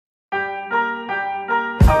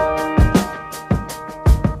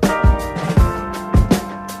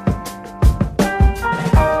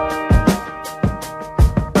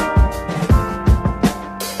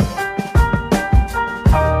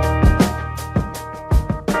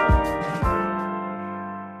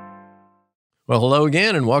Well, hello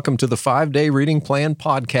again, and welcome to the 5-Day Reading Plan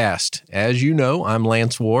podcast. As you know, I'm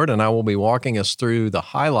Lance Ward, and I will be walking us through the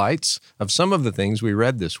highlights of some of the things we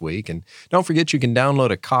read this week. And don't forget, you can download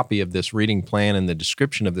a copy of this reading plan in the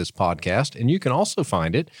description of this podcast, and you can also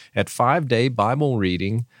find it at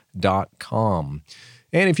 5daybiblereading.com.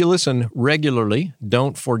 And if you listen regularly,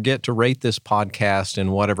 don't forget to rate this podcast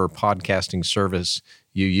in whatever podcasting service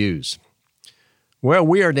you use. Well,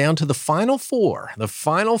 we are down to the final four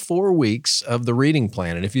weeks of the reading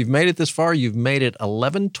plan. And if you've made it this far, you've made it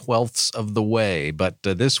 11/12ths of the way. But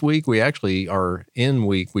this week, we actually are in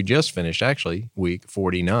we just finished, week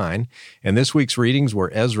 49. And this week's readings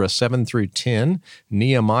were Ezra 7 through 10,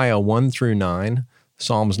 Nehemiah 1 through 9,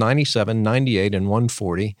 Psalms 97, 98, and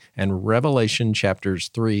 140, and Revelation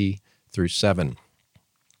chapters 3 through 7.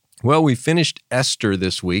 Well, we finished Esther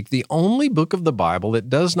this week, the only book of the Bible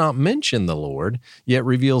that does not mention the Lord, yet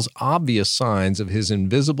reveals obvious signs of his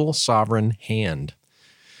invisible sovereign hand.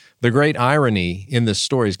 The great irony in this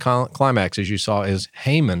story's climax, as you saw, is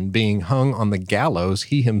Haman being hung on the gallows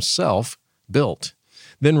he himself built.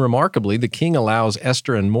 Then, remarkably, the king allows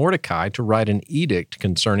Esther and Mordecai to write an edict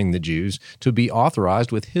concerning the Jews to be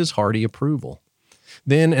authorized with his hearty approval.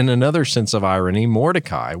 Then, in another sense of irony,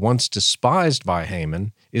 Mordecai, once despised by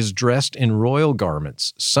Haman, is dressed in royal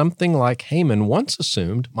garments, something like Haman once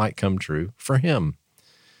assumed might come true for him.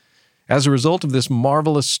 As a result of this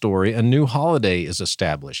marvelous story, a new holiday is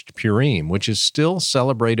established, Purim, which is still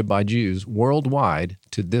celebrated by Jews worldwide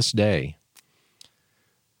to this day.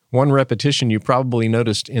 One repetition you probably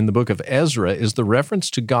noticed in the book of Ezra is the reference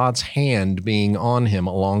to God's hand being on him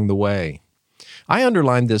along the way. I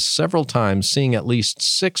underlined this several times, seeing at least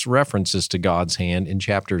 6 references to God's hand in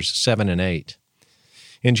chapters 7 and 8.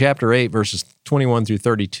 In chapter 8, verses 21 through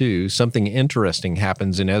 32, something interesting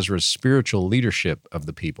happens in Ezra's spiritual leadership of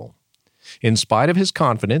the people. In spite of his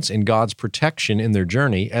confidence in God's protection in their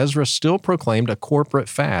journey, Ezra still proclaimed a corporate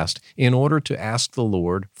fast in order to ask the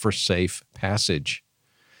Lord for safe passage.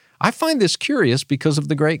 I find this curious because of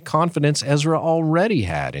the great confidence Ezra already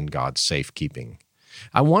had in God's safekeeping.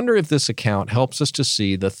 I wonder if this account helps us to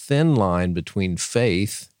see the thin line between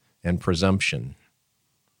faith and presumption.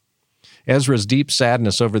 Ezra's deep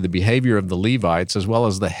sadness over the behavior of the Levites, as well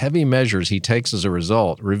as the heavy measures he takes as a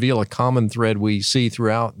result, reveal a common thread we see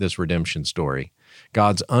throughout this redemption story: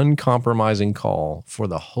 God's uncompromising call for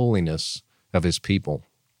the holiness of his people.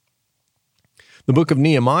 The book of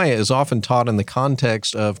Nehemiah is often taught in the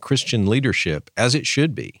context of Christian leadership, as it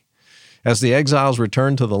should be. As the exiles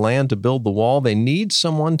return to the land to build the wall, they need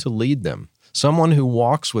someone to lead them, someone who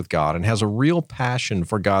walks with God and has a real passion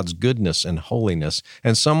for God's goodness and holiness,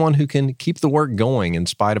 and someone who can keep the work going in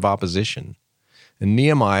spite of opposition. And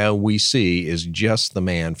Nehemiah, we see, is just the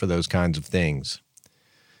man for those kinds of things.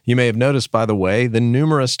 You may have noticed, by the way, the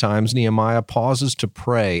numerous times Nehemiah pauses to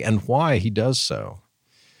pray and why he does so.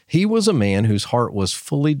 He was a man whose heart was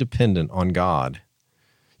fully dependent on God.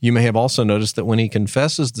 You may have also noticed that when he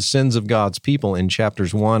confesses the sins of God's people in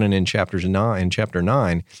chapters 1 and in chapter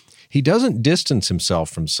 9, he doesn't distance himself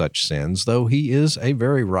from such sins, though he is a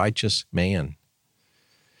very righteous man.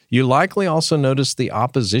 You likely also noticed the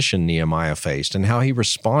opposition Nehemiah faced and how he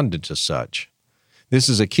responded to such. This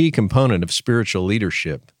is a key component of spiritual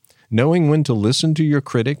leadership, knowing when to listen to your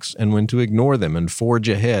critics and when to ignore them and forge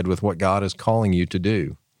ahead with what God is calling you to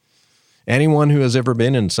do. Anyone who has ever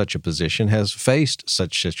been in such a position has faced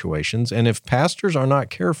such situations, and if pastors are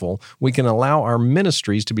not careful, we can allow our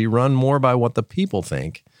ministries to be run more by what the people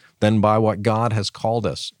think than by what God has called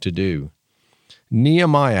us to do.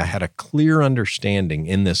 Nehemiah had a clear understanding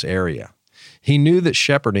in this area. He knew that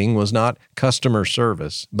shepherding was not customer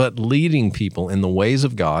service, but leading people in the ways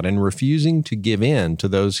of God and refusing to give in to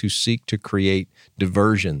those who seek to create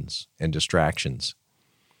diversions and distractions.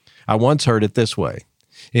 I once heard it this way: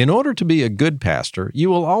 in order to be a good pastor,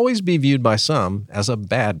 you will always be viewed by some as a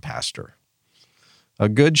bad pastor. A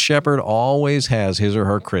good shepherd always has his or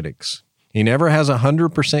her critics. He never has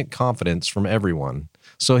 100% confidence from everyone,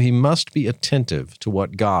 so he must be attentive to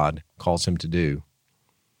what God calls him to do.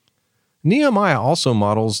 Nehemiah also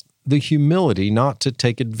models the humility not to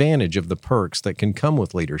take advantage of the perks that can come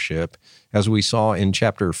with leadership, as we saw in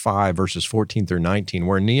chapter 5, verses 14 through 19,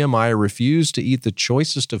 where Nehemiah refused to eat the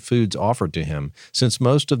choicest of foods offered to him, since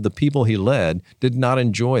most of the people he led did not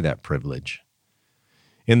enjoy that privilege.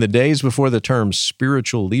 In the days before the term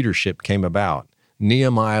spiritual leadership came about,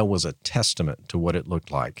 Nehemiah was a testament to what it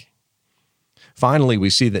looked like. Finally,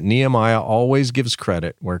 we see that Nehemiah always gives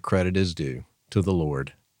credit where credit is due, to the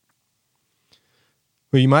Lord.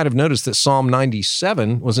 Well, you might have noticed that Psalm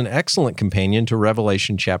 97 was an excellent companion to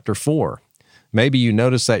Revelation chapter 4. Maybe you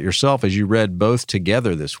noticed that yourself as you read both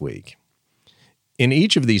together this week. In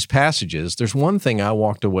each of these passages, there's one thing I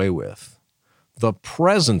walked away with. The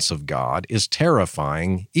presence of God is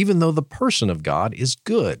terrifying, even though the person of God is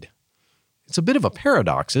good. It's a bit of a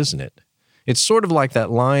paradox, isn't it? It's sort of like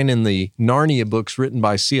that line in the Narnia books written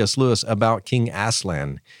by C.S. Lewis about King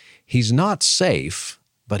Aslan. He's not safe,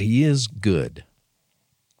 but he is good.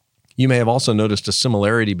 You may have also noticed a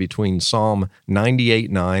similarity between Psalm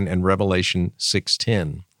 98:9 and Revelation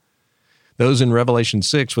 6:10. Those in Revelation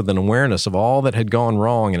 6, with an awareness of all that had gone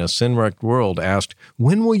wrong in a sin-wrecked world, asked,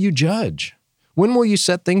 "When will you judge? When will you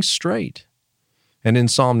set things straight?" And in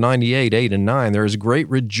Psalm 98:8 and 9, there is great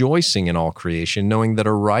rejoicing in all creation, knowing that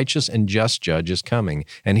a righteous and just judge is coming,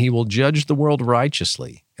 and he will judge the world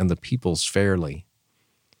righteously and the peoples fairly.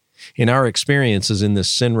 In our experiences in this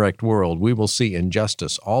sin-wrecked world, we will see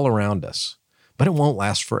injustice all around us, but it won't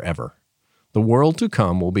last forever. The world to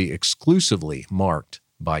come will be exclusively marked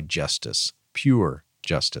by justice, pure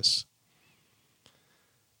justice.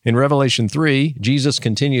 In Revelation 3, Jesus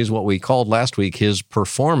continues what we called last week his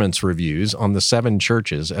performance reviews on the 7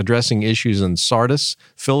 churches, addressing issues in Sardis,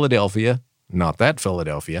 Philadelphia, not that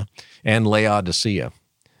Philadelphia, and Laodicea.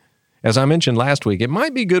 As I mentioned last week, it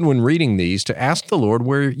might be good when reading these to ask the Lord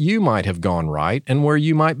where you might have gone right and where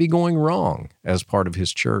you might be going wrong as part of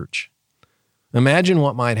His church. Imagine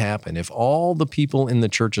what might happen if all the people in the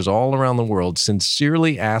churches all around the world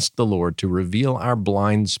sincerely asked the Lord to reveal our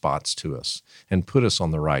blind spots to us and put us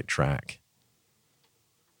on the right track.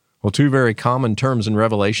 Well, 2 very common terms in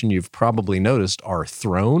Revelation you've probably noticed are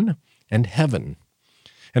throne and heaven.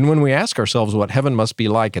 And when we ask ourselves what heaven must be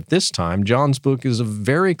like at this time, John's book is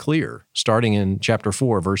very clear, starting in chapter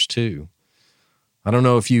 4, verse 2. I don't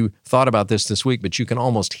know if you thought about this week, but you can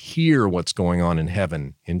almost hear what's going on in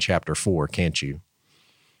heaven in chapter 4, can't you?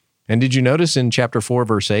 And did you notice in chapter 4,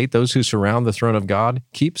 verse 8, those who surround the throne of God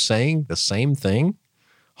keep saying the same thing?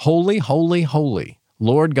 Holy, holy, holy,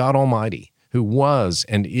 Lord God Almighty, who was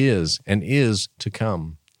and is to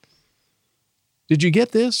come. Did you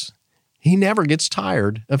get this? He never gets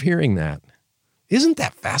tired of hearing that. Isn't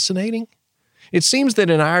that fascinating? It seems that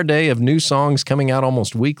in our day of new songs coming out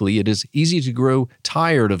almost weekly, it is easy to grow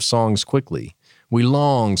tired of songs quickly. We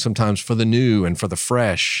long sometimes for the new and for the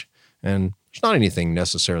fresh, and there's not anything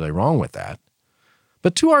necessarily wrong with that.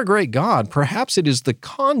 But to our great God, perhaps it is the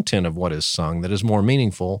content of what is sung that is more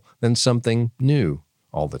meaningful than something new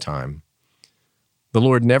all the time. The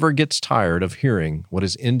Lord never gets tired of hearing what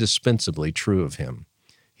is indispensably true of Him.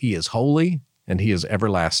 He is holy and He is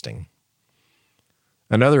everlasting.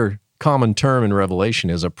 Another common term in Revelation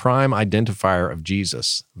is a prime identifier of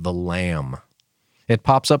Jesus, the Lamb. It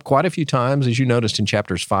pops up quite a few times, as you noticed in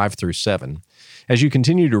chapters 5 through 7. As you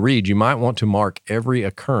continue to read, you might want to mark every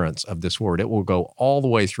occurrence of this word. It will go all the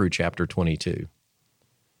way through chapter 22.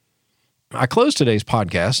 I close today's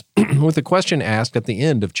podcast with a question asked at the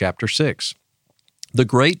end of chapter 6. The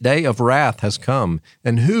great day of wrath has come,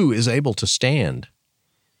 and who is able to stand?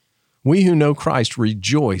 We who know Christ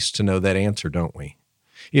rejoice to know that answer, don't we?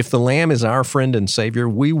 If the Lamb is our friend and Savior,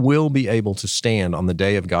 we will be able to stand on the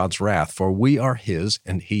day of God's wrath, for we are His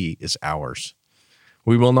and He is ours.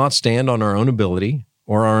 We will not stand on our own ability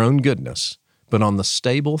or our own goodness, but on the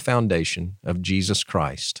stable foundation of Jesus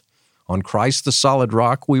Christ. On Christ the solid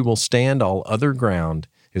rock we will stand, all other ground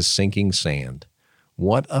is sinking sand.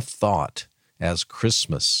 What a thought as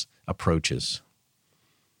Christmas approaches.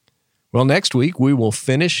 Well, next week we will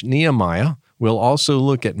finish Nehemiah. We'll also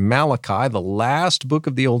look at Malachi, the last book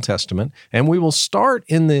of the Old Testament, and we will start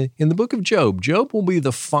in the book of Job. Job will be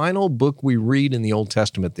the final book we read in the Old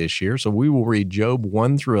Testament this year, so we will read Job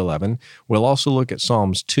 1 through 11. We'll also look at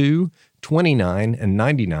Psalms 2, 29, and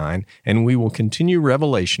 99, and we will continue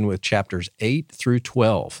Revelation with chapters 8 through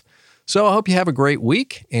 12. So I hope you have a great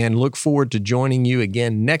week and look forward to joining you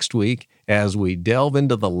again next week as we delve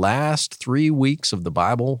into the last 3 weeks of the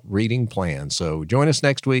Bible reading plan. So join us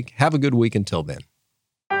next week. Have a good week until then.